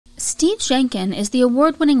Steve Sheinkin is the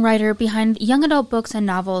award-winning writer behind young adult books and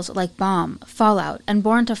novels like Bomb, Fallout, and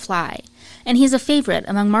Born to Fly, and he's a favorite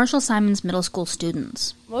among Marshall Simonds Middle School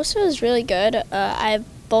students. Most of it was really good. I have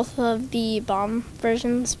both of the Bomb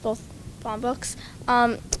versions, both Bomb books,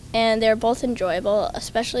 and they're both enjoyable,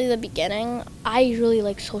 especially the beginning. I really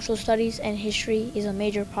like social studies, and history is a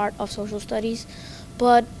major part of social studies,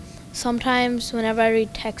 but sometimes whenever I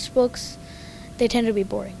read textbooks, they tend to be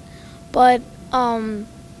boring. But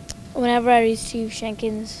whenever I read Steve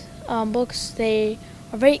Sheinkin's books, they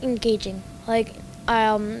are very engaging. Like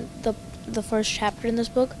the first chapter in this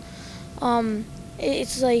book,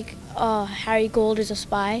 it's like Harry Gold is a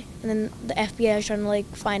spy, and then the FBI is trying to like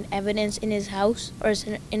find evidence in his house or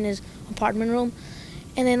in his apartment room,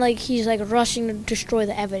 and then like he's like rushing to destroy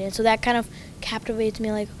the evidence. So that kind of captivates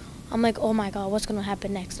me. Like I'm like, oh my god, what's gonna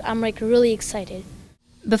happen next? I'm like really excited.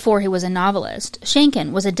 Before he was a novelist,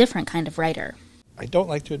 Sheinkin was a different kind of writer. I don't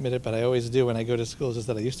like to admit it, but I always do when I go to schools, is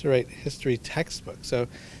that I used to write history textbooks. So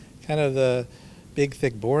kind of the big,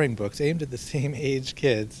 thick, boring books aimed at the same age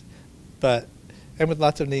kids, and with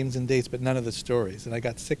lots of names and dates, but none of the stories. And I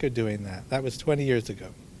got sick of doing that. That was 20 years ago,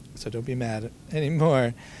 so don't be mad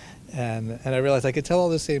anymore. And I realized I could tell all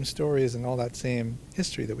the same stories and all that same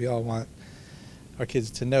history that we all want our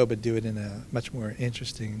kids to know, but do it in a much more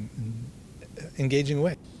interesting and engaging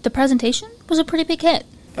way. The presentation was a pretty big hit.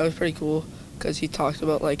 That was pretty cool because he talked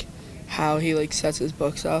about like how he like sets his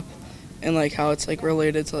books up and like how it's like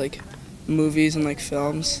related to like movies and like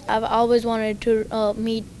films. I've always wanted to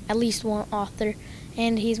meet at least one author,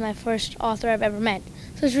 and he's my first author I've ever met.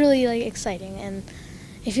 So it's really like exciting, and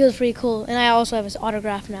it feels pretty cool. And I also have his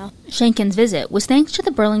autograph now. Sheinkin's visit was thanks to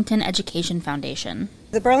the Burlington Education Foundation.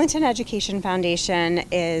 The Burlington Education Foundation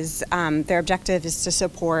is, their objective is to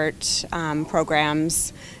support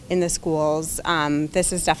programs in the schools.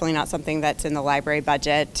 This is definitely not something that's in the library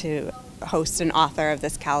budget to host an author of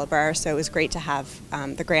this caliber, so it was great to have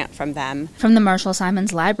the grant from them. From the Marshall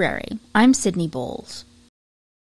Simonds Library, I'm Sydney Bowles.